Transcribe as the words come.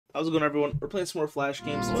How's it going, everyone? We're playing some more Flash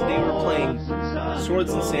games. Today we're playing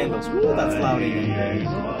Swords and Sandals. Woo, that's loud again.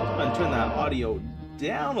 I'm gonna turn that audio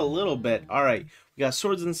down a little bit. Alright, we got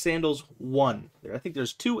Swords and Sandals 1. I think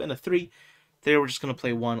there's 2 and a 3. Today we're just gonna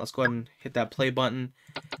play 1. Let's go ahead and hit that play button.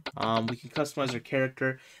 We can customize our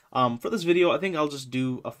character. For this video, I think I'll just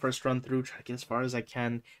do a first run through, try to get as far as I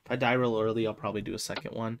can. If I die real early, I'll probably do a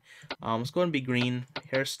second one. Let's go ahead and be green.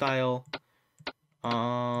 Hairstyle.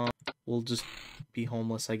 We'll just be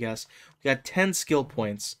homeless, I guess. We got 10 skill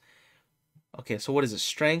points. Okay, so what is it?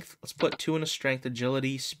 Strength. Let's put 2 in a strength.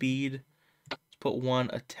 Agility, speed. Let's put 1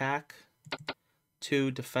 attack.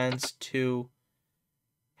 2 defense. 2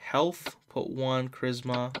 health. Put 1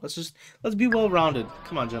 charisma. Let's be well-rounded.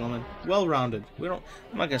 Come on, gentlemen. Well-rounded. I'm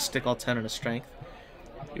not gonna stick all 10 in a strength.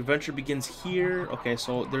 Your adventure begins here. Okay,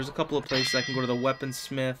 so there's a couple of places I can go to the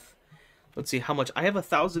weaponsmith. Let's see how much. I have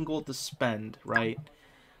 1,000 gold to spend, right?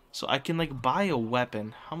 So I can like buy a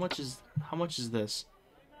weapon. How much is this?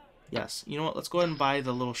 Yes. You know what? Let's go ahead and buy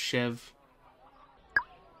the little shiv.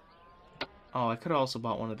 Oh, I could have also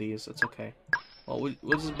bought one of these. It's okay. Well,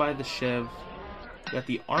 we'll just buy the shiv. We got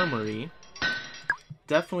the armory.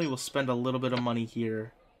 Definitely will spend a little bit of money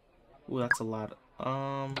here. Ooh, that's a lot.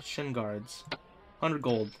 Shin guards. 100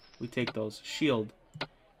 gold. We take those. Shield.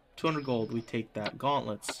 200 gold. We take that.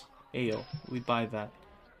 Gauntlets. Ayo. We buy that.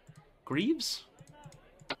 Greaves?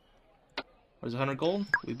 What is 100 gold?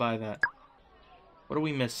 We buy that. What are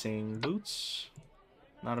we missing? Boots?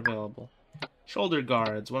 Not available. Shoulder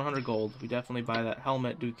guards, 100 gold. We definitely buy that.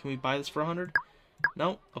 Helmet, dude, can we buy this for 100?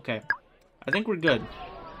 No? Okay. I think we're good.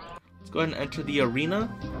 Let's go ahead and enter the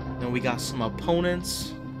arena. And we got some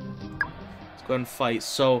opponents. Let's go ahead and fight.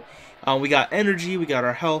 So, we got energy, we got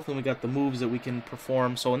our health, and we got the moves that we can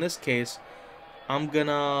perform. So in this case, I'm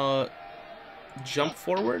gonna jump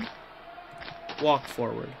forward, walk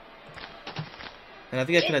forward. And I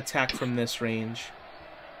think I can attack from this range.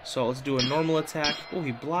 So let's do a normal attack. Oh,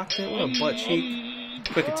 he blocked it. What a butt cheek.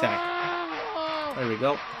 Quick attack. There we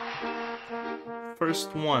go.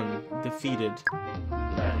 First one defeated.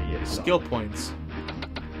 Skill points.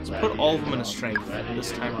 Let's put all of them in a strength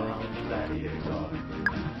this time around.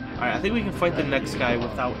 Alright, I think we can fight the next guy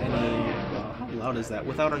without any... How loud is that?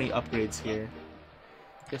 Without any upgrades here.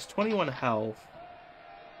 There's 21 health.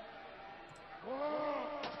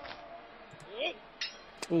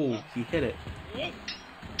 Ooh, he hit it.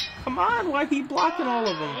 Come on, why he blocking all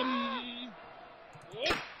of them?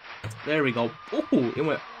 There we go. Ooh, it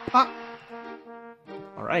went pop.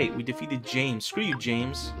 Alright, we defeated James. Screw you,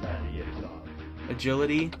 James.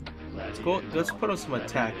 Agility. Let's put on some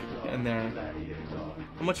attack in there.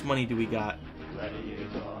 How much money do we got?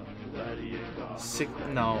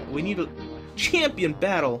 No, we need a champion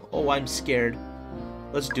battle. Oh, I'm scared.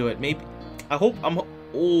 Let's do it. Maybe.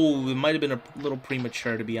 Oh, it might have been a little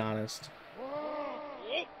premature, to be honest.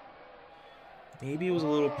 Maybe it was a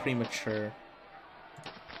little premature.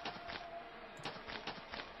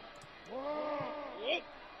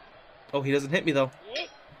 Oh, he doesn't hit me, though.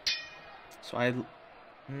 So I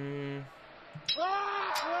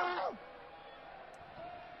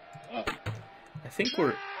think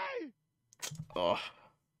we're... Oh.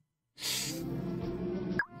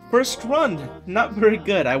 First run, not very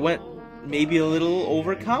good. I went maybe a little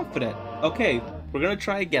overconfident. Okay, we're gonna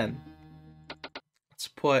try again. Let's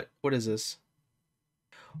put... What is this?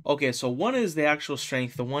 Okay, so one is the actual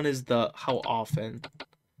strength. The one is the how often.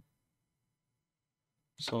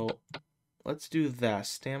 So let's do that.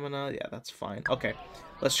 Stamina. Yeah, that's fine. Okay,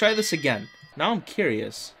 let's try this again. Now I'm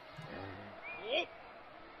curious.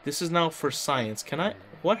 This is now for science. Can I...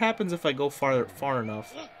 What happens if I go far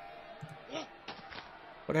enough?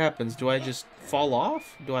 What happens? Do I just fall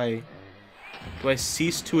off? Do I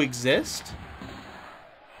cease to exist?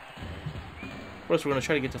 Of course, we're gonna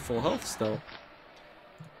try to get to full health still.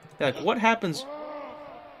 Like, what happens?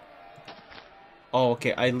 Oh,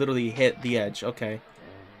 okay. I literally hit the edge. Okay.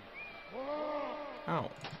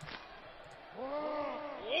 Ow.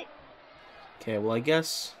 Okay, well, I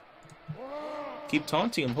guess... Keep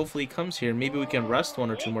taunting him. Hopefully he comes here. Maybe we can rest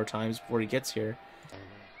 1 or 2 more times before he gets here.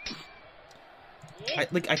 I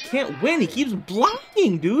can't win. He keeps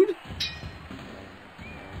blocking, dude.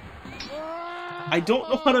 I don't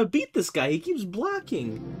know how to beat this guy. He keeps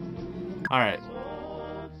blocking. Alright.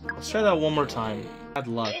 Let's try that one more time. Bad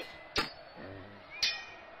luck.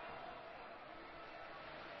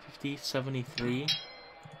 50, 73.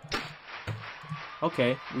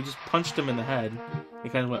 Okay, we just punched him in the head. He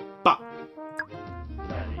kind of went, bop.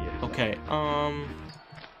 Okay,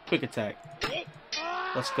 quick attack.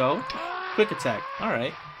 Let's go. Quick attack.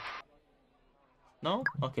 Alright. No?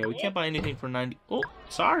 Okay, we can't buy anything for 90. Oh,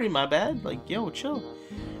 sorry, my bad. Like, yo, chill.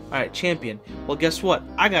 Alright, champion. Well, guess what?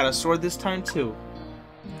 I got a sword this time, too.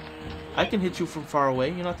 I can hit you from far away.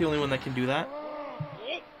 You're not the only one that can do that.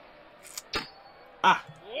 Ah!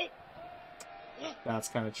 That's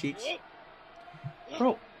kind of cheeks.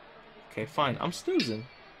 Bro. Okay, fine. I'm snoozing.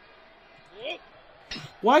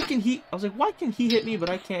 Why can he... I was like, why can he hit me, but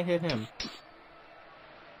I can't hit him?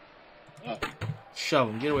 Shove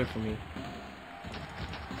him. Get away from me.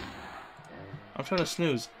 I'm trying to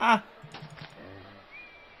snooze. Ah!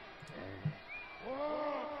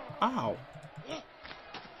 Ow.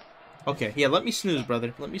 Okay, yeah, let me snooze,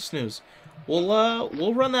 brother. Let me snooze.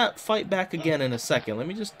 We'll run that fight back again in a second. Let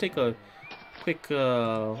me just take a quick,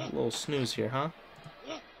 little snooze here, huh?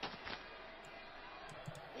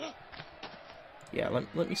 Yeah,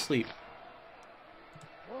 let me sleep.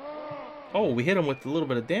 Oh, we hit him with a little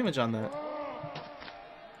bit of damage on that.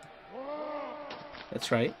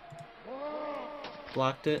 That's right.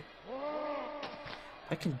 Blocked it.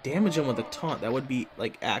 I can damage him with a taunt. That would be,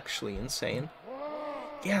 like, actually insane.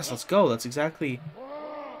 Yes, let's go. That's exactly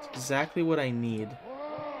what I need.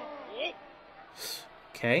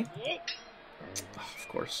 Okay. Oh, of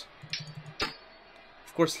course.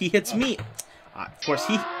 Of course he hits me. Of course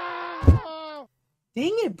he...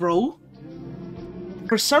 Dang it, bro.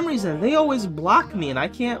 For some reason, they always block me and I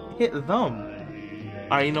can't hit them.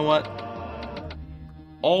 Alright, you know what?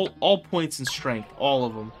 All points in strength. All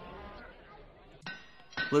of them.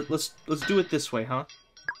 Let's do it this way, huh?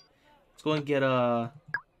 Let's go and get a...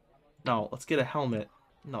 No, let's get a helmet.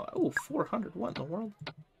 No, oh, 400. What in the world?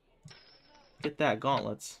 Get that.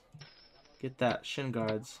 Gauntlets. Get that. Shin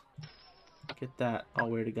guards. Get that. Oh,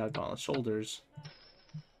 we already got gauntlets. Shoulders.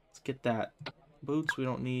 Let's get that. Boots we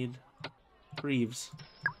don't need. Greaves.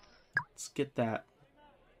 Let's get that.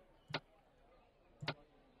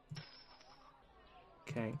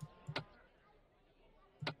 Okay.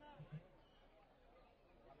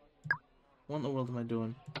 What in the world am I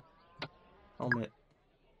doing? Helmet.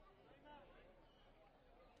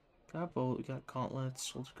 Got bolt, we got gauntlets,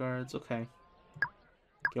 shoulder guards, okay.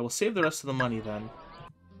 Okay, we'll save the rest of the money then.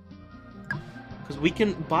 Because we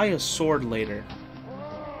can buy a sword later.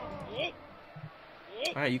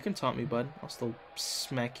 Alright, you can taunt me, bud. I'll still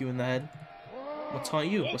smack you in the head. I'll taunt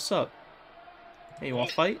you. What's up? Hey, you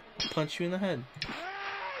wanna fight? I'll punch you in the head.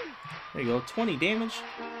 There you go. 20 damage.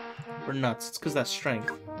 We're nuts. It's because that's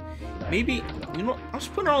strength. Maybe, you know, I'm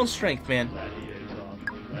just putting our own strength, man.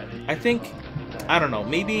 I think, I don't know,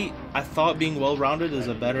 maybe I thought being well-rounded is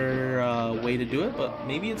a better way to do it, but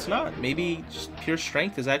maybe it's not. Maybe just pure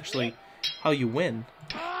strength is actually how you win.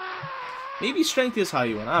 Maybe strength is how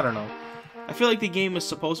you win. I don't know. I feel like the game is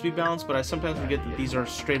supposed to be balanced, but I sometimes forget that these are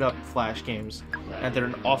straight-up Flash games, and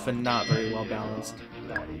they're often not very well-balanced.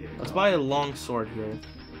 Let's buy a long sword here.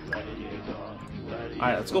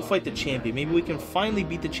 Alright, let's go fight the champion. Maybe we can finally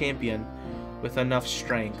beat the champion with enough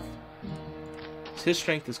strength. His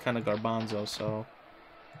strength is kind of garbanzo, so...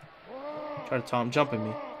 Try to taunt him. Jump at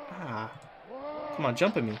me. Ah. Come on,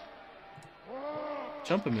 jump at me.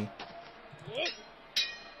 Jump at me.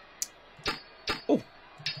 Oh!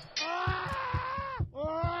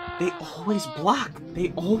 They always block!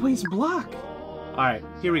 They always block! Alright,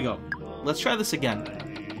 here we go. Let's try this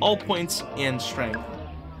again. All points and strength.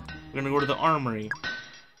 We're gonna go to the armory.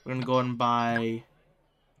 We're gonna go and buy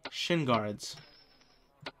shin guards,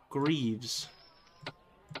 greaves,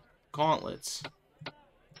 gauntlets,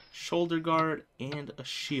 shoulder guard, and a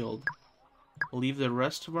shield. We'll leave the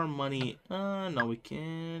rest of our money. No, we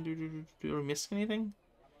can't. Are we missing anything?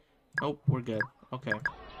 Nope, we're good. Okay.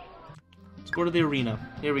 Let's go to the arena.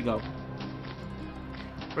 Here we go.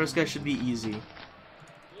 First guy should be easy.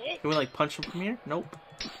 Can we, like, punch him from here? Nope.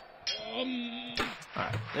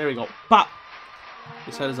 Alright, there we go. Pop!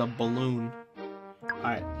 His head is a balloon.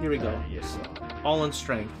 Alright, here we go. All in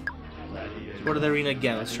strength. Let's go to the arena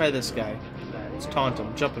again. Let's try this guy. Let's taunt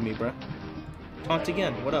him. Jump at me, bruh. Taunt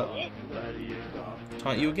again. What up?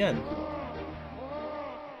 Taunt you again.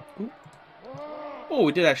 Ooh. Oh,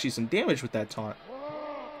 we did actually some damage with that taunt.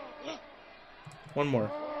 One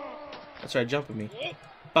more. That's right, jump at me.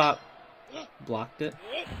 Bop. Blocked it.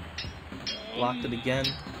 Blocked it again.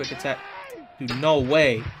 Quick attack. Dude, no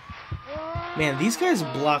way. Man, these guys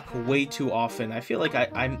block way too often. I feel like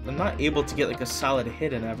I'm not able to get like a solid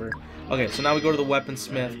hit in ever. Okay, so now we go to the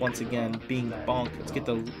weaponsmith once again. Being bonked. Let's get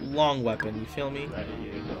the long weapon. You feel me?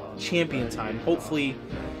 Champion time. Hopefully,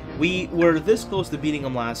 we were this close to beating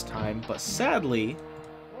him last time, but sadly,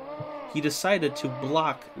 he decided to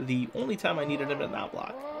block the only time I needed him to not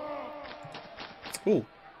block. Ooh.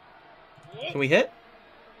 Can we hit?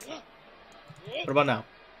 What about now?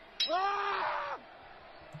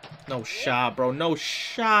 No shot, bro. No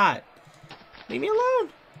shot. Leave me alone.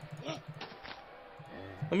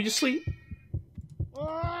 Let me just sleep.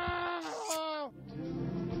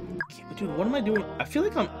 Dude, what am I doing? I feel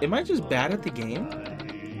like am I just bad at the game?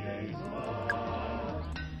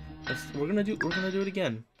 We're gonna do it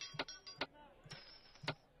again.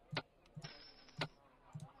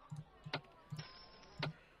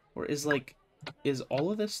 Or is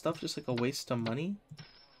all of this stuff just like a waste of money?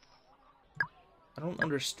 I don't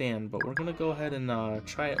understand, but we're gonna go ahead and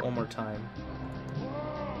try it one more time.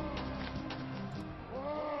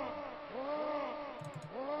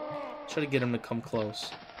 Try to get him to come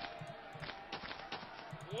close.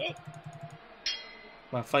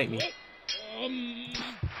 Come on, fight me.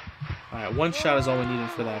 Alright, one shot is all we needed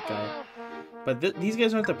for that guy. But these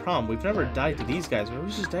guys aren't the problem. We've never died to these guys. We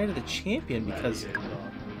always just died to the champion because...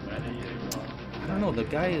 I don't know, the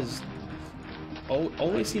guy is...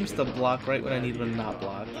 always seems to block right when I need him to not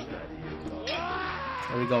block.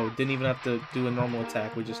 There we go. Didn't even have to do a normal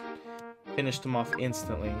attack. We just finished him off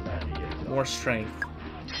instantly. More strength.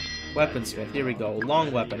 Weaponsmith. Here we go.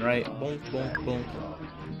 Long weapon, right? Boom, boom, boom.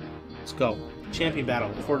 Let's go. Champion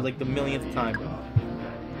battle for like the millionth time.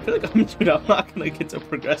 I feel like I'm not gonna get to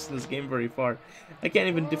progress in this game very far. I can't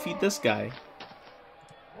even defeat this guy.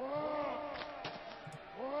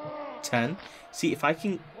 10. See, if I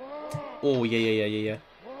can... Oh, yeah.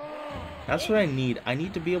 That's what I need. I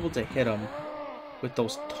need to be able to hit him with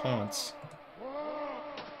those taunts.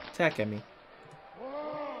 Attack at me.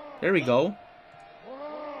 There we go.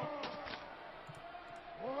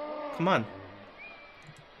 Come on.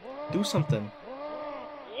 Do something.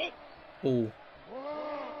 Oh.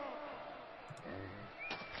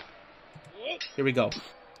 Here we go.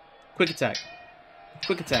 Quick attack.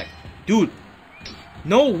 Quick attack. Dude.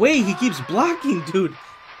 No way. He keeps blocking, dude.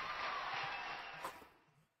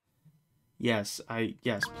 Yes,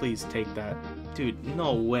 please take that. Dude,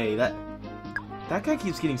 no way. That guy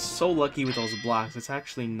keeps getting so lucky with those blocks. It's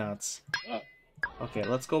actually nuts. Okay,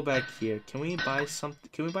 let's go back here. Can we buy something?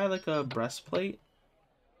 Can we buy like a breastplate?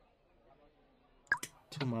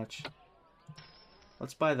 Too much.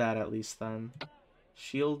 Let's buy that at least then.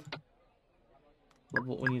 Shield.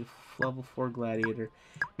 We need level 4 gladiator.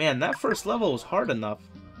 Man, that first level was hard enough.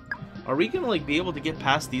 Are we gonna like be able to get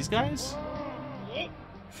past these guys? I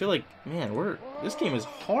feel like, man, this game is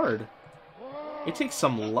hard. It takes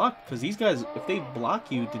some luck because these guys, if they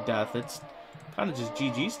block you to death, it's kind of just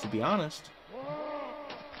GG's to be honest.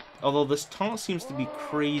 Although this taunt seems to be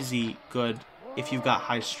crazy good if you've got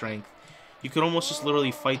high strength. You could almost just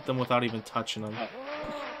literally fight them without even touching them.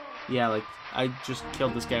 Yeah, like, I just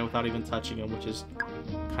killed this guy without even touching him, which is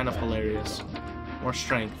kind of hilarious. More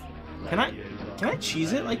strength. Can I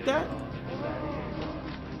cheese it like that?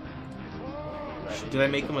 Did I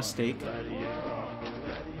make a mistake?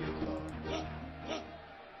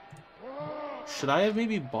 Should I have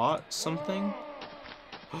maybe bought something?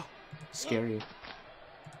 Scary.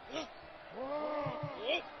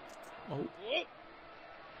 Oh.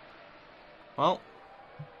 Well.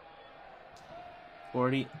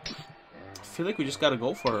 40. I feel like we just gotta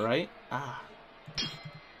go for it, right? Ah.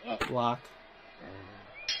 Block.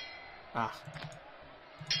 Ah.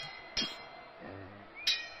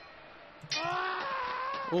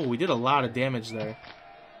 Oh, we did a lot of damage there.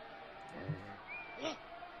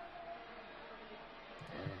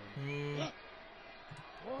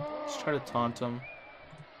 Let's try to taunt him.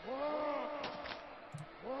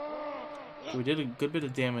 We did a good bit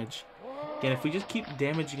of damage. Again, if we just keep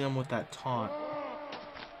damaging him with that taunt.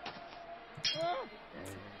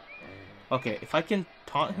 Okay, if I can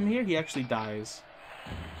taunt him here, he actually dies.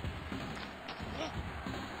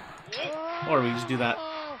 Or we just do that.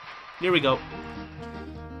 Here we go.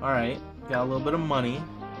 Alright, got a little bit of money.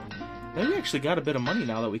 Maybe we actually got a bit of money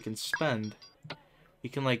now that we can spend. We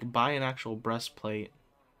can, like, buy an actual breastplate.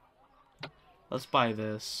 Let's buy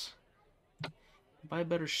this. Buy a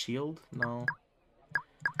better shield? No.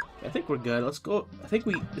 I think we're good. Let's go. I think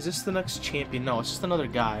we... Is this the next champion? No, it's just another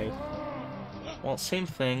guy. Well, same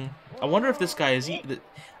thing. I wonder if this guy is...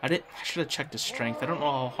 I should have checked his strength. I don't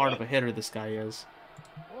know how hard of a hitter this guy is.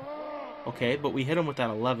 Okay, but we hit him with that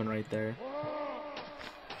 11 right there.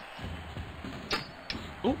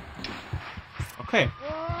 Ooh. Okay.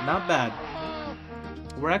 Not bad.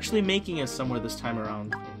 We're actually making it somewhere this time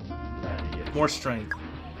around. More strength.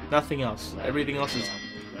 Nothing else. Everything else is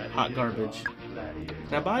hot garbage.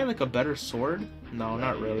 Can I buy like a better sword? No,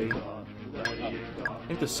 not really. I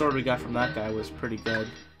think the sword we got from that guy was pretty good.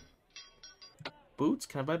 Boots?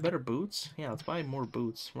 Can I buy better boots? Yeah, let's buy more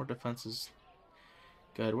boots. More defenses.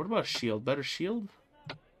 Good. What about a shield? Better shield?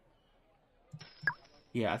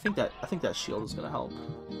 Yeah, I think that shield is gonna help.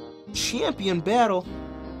 Champion battle.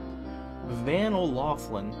 Van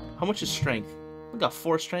O'Laughlin. How much is strength? We got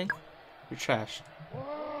 4 strength. You're trash.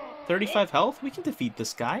 35 health? We can defeat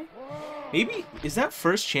this guy. Maybe, is that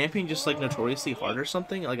first champion just like notoriously hard or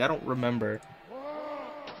something? Like, I don't remember.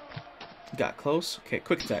 Got close. Okay,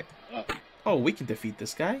 quick attack. Oh, we can defeat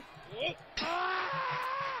this guy.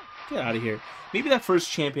 Get out of here. Maybe that first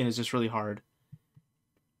champion is just really hard.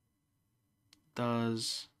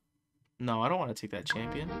 Does... No, I don't want to take that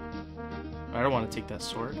champion. I don't want to take that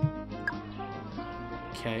sword.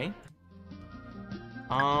 Okay.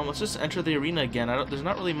 Let's just enter the arena again. There's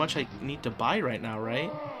not really much I need to buy right now, right?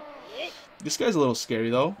 This guy's a little scary,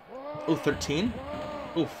 though. Oh, 13.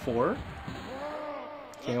 Oh, 4.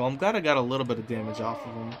 Okay, well, I'm glad I got a little bit of damage off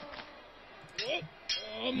of him.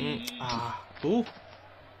 Ooh.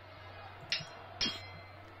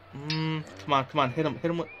 Come on, hit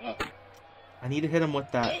him with... I need to hit him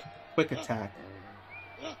with that quick attack.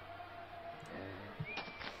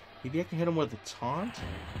 Maybe I can hit him with a taunt?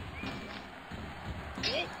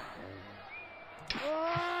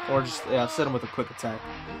 Or just, yeah, set him with a quick attack.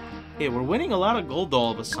 Hey, we're winning a lot of gold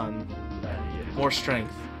all of a sudden. More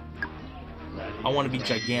strength. I want to be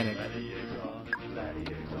gigantic.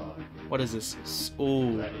 What is this?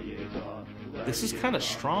 Ooh. This is kind of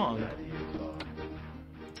strong.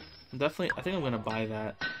 I think I'm going to buy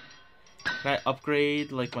that. Can I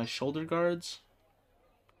upgrade, like, my shoulder guards?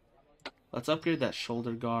 Let's upgrade that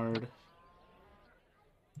shoulder guard.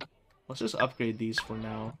 Let's just upgrade these for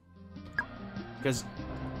now. Because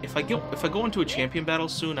if I go into a champion battle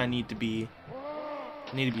soon, I need to be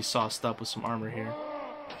sauced up with some armor here.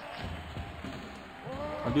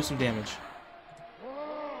 I'll do some damage.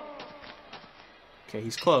 Okay,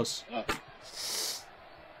 he's close.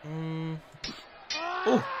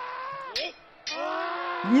 Oh!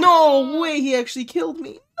 No way! He actually killed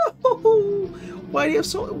me. No! Why do you have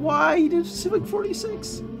so? Why he did Civic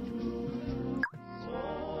 46?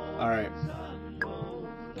 All right.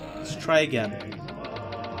 Let's try again.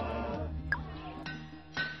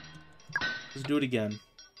 Let's do it again.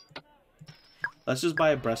 Let's just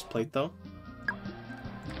buy a breastplate though.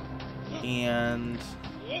 And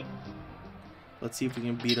let's see if we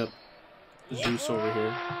can beat up Zeus over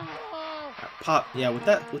here. Pop, yeah, with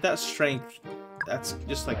that strength, that's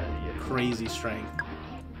just like crazy strength.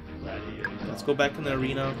 Let's go back in the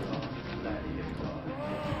arena.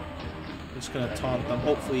 I'm just gonna taunt them.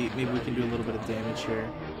 Hopefully, maybe we can do a little bit of damage here.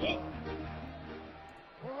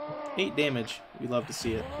 8 damage. We love to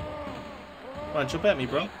see it. Come on, jump at me,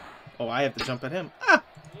 bro. Oh, I have to jump at him. Ah!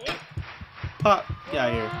 Pop! Get out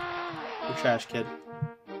of here. You're trash, kid.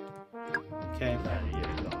 Okay.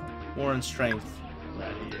 More in strength.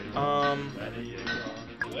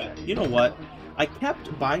 You know what? I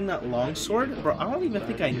kept buying that longsword, bro. I don't even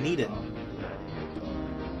think I need it.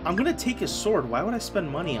 I'm gonna take his sword. Why would I spend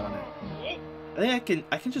money on it? I think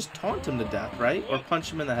I can just taunt him to death, right? Or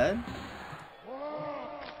punch him in the head.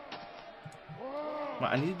 Well,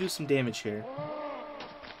 I need to do some damage here.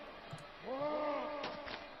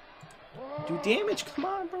 Do damage, come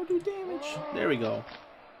on, bro, do damage. There we go.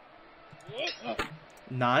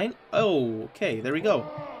 9? Oh, okay, there we go.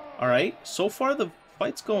 Alright, so far the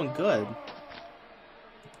fight's going good.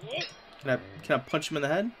 Can I punch him in the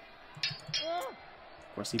head?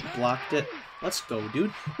 Of course, he blocked it. Let's go,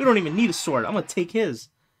 dude. We don't even need a sword. I'm gonna take his.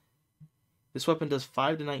 This weapon does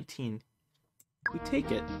 5 to 19. We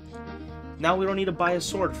take it. Now we don't need to buy a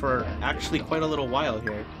sword for actually quite a little while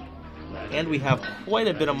here. And we have quite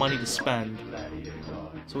a bit of money to spend.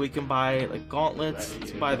 So we can buy, like, gauntlets.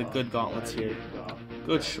 Let's buy the good gauntlets here.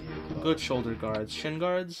 Good shoulder guards. Shin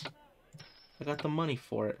guards? I got the money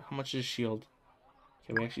for it. How much is shield?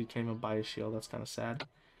 Okay, we actually can't even buy a shield. That's kind of sad.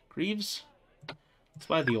 Greaves? Let's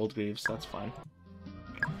buy the old Greaves. That's fine.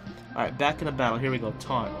 Alright, back in the battle. Here we go.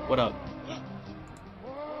 Taunt. What up?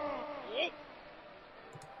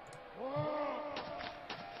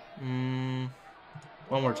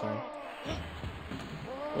 One more time.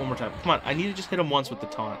 One more time. Come on, I need to just hit him once with the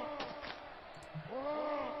taunt.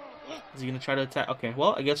 Is he gonna try to attack? Okay,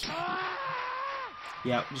 well, I guess...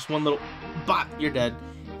 Yeah, just one little... Bop! You're dead.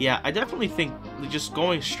 Yeah, I definitely think just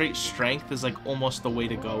going straight strength is, like, almost the way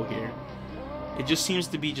to go here. It just seems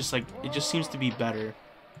to be just, like... It just seems to be better.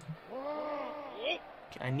 Okay,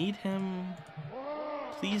 I need him...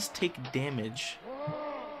 Please take damage.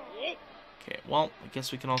 Okay, well, I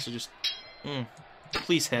guess we can also just...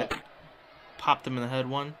 Please hit. Pop them in the head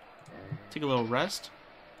one. Take a little rest.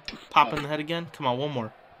 Pop in the head again. Come on, one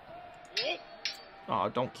more. Oh,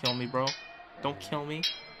 don't kill me, bro. Don't kill me.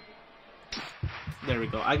 There we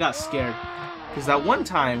go. I got scared. Because that one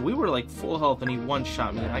time, we were like full health and he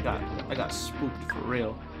one-shot me and I got spooked for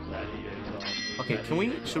real. Okay,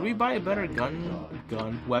 should we buy a better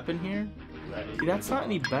weapon here? See, that's not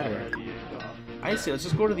any better. I see, let's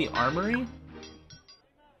just go to the armory.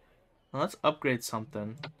 Well, let's upgrade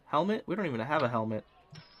something. Helmet? We don't even have a helmet.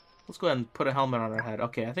 Let's go ahead and put a helmet on our head.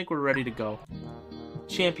 Okay, I think we're ready to go.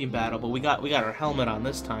 Champion battle, but we got our helmet on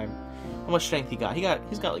this time. How much strength he got?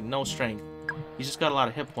 He's got like no strength. He's just got a lot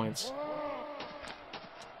of hit points.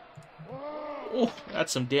 Oh,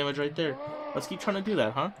 that's some damage right there. Let's keep trying to do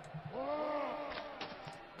that, huh?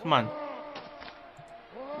 Come on.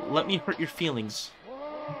 Let me hurt your feelings.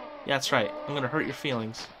 Yeah, that's right. I'm gonna hurt your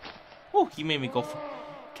feelings. Oh, he made me go for...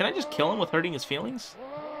 Can I just kill him with hurting his feelings?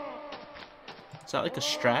 Is that like a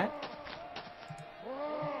strat?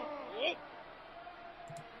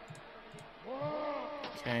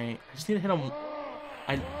 Okay, I just need to hit him...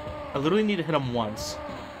 I literally need to hit him once.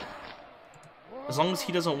 As long as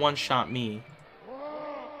he doesn't one-shot me.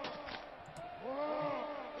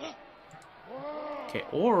 Okay,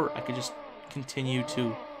 or I could just continue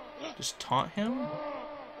to just taunt him.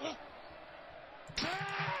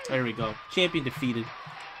 There we go. Champion defeated.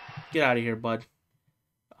 Get out of here, bud.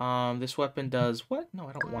 This weapon does what? No,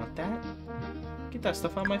 I don't want that. Get that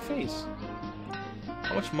stuff out of my face.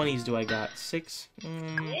 How much monies do I got? 6?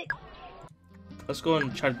 Let's go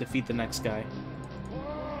and try to defeat the next guy.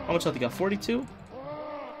 How much health you got? 42?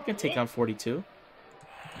 I can take on 42.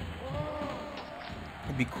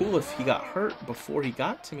 It'd be cool if he got hurt before he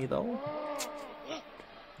got to me, though.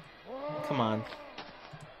 Come on.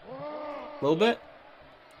 A little bit?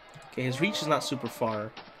 Okay, his reach is not super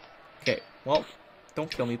far. Okay, well,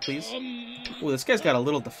 don't kill me, please. Ooh, this guy's got a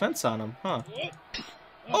little defense on him, huh?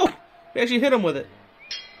 Oh! We actually hit him with it.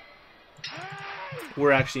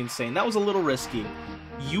 We're actually insane. That was a little risky.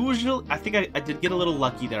 Usually, I think I did get a little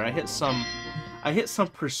lucky there. I hit some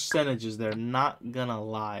percentages there, not gonna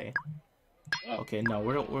lie. Okay, no,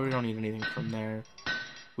 we don't need anything from there.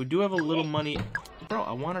 We do have a little money. Bro,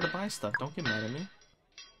 I wanted to buy stuff. Don't get mad at me.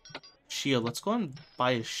 Shield. Let's go and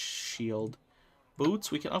buy a shield.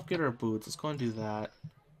 Boots. We can upgrade our boots. Let's go and do that.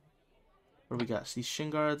 What do we got? These shin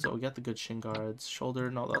guards. Oh, we got the good shin guards.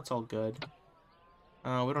 Shoulder. No, that's all good. We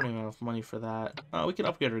don't even have enough money for that. We can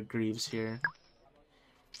upgrade our greaves here.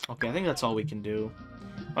 Okay, I think that's all we can do.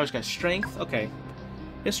 Oh, this guy's strength. Okay.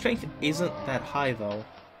 His strength isn't that high, though.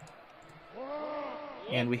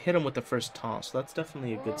 And we hit him with the first taunt, so that's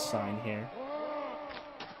definitely a good sign here.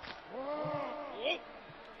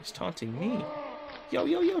 He's taunting me. Yo,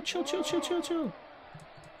 yo, yo, chill, chill, chill, chill, chill.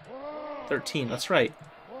 13, that's right.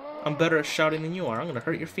 I'm better at shouting than you are. I'm gonna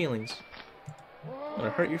hurt your feelings. I'm gonna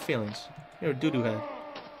hurt your feelings. You're a doo-doo head.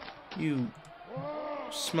 You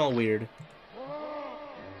smell weird.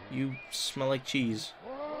 You smell like cheese.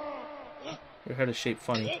 Your head is shaped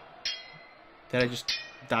funny. Did I just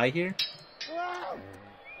die here?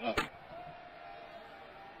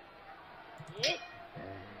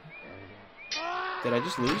 Did I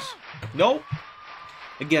just lose? Nope.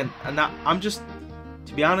 Again,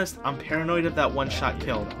 to be honest, I'm paranoid of that one-shot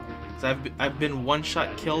kill. Because I've been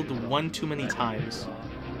one-shot killed one too many times.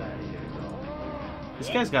 This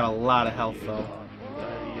guy's got a lot of health, though.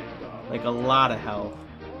 Like, a lot of health.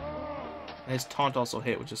 And his taunt also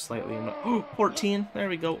hit, which is slightly annoying. Oh, 14. There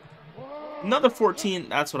we go. Another 14.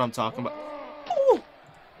 That's what I'm talking about. Oh!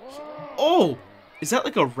 Oh! Is that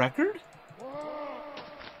like a record?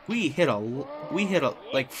 We hit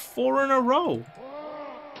like 4 in a row.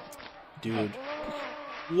 Dude.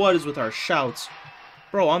 What is with our shouts?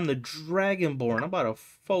 Bro, I'm the Dragonborn. I'm about to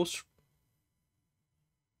faux...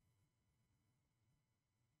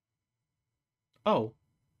 Oh.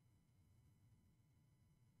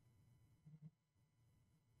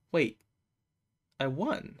 Wait. I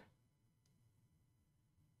won.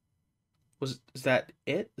 Is that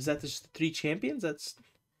it? Is that just the 3 champions? That's...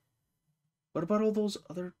 What about all those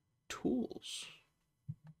other tools?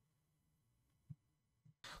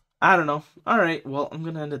 I don't know. Alright, well, I'm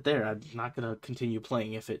gonna end it there. I'm not gonna continue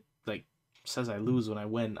playing if it, like, says I lose when I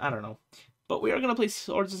win. I don't know. But we are gonna play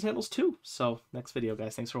Swords and Sandals too. So, next video,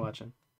 guys. Thanks for watching.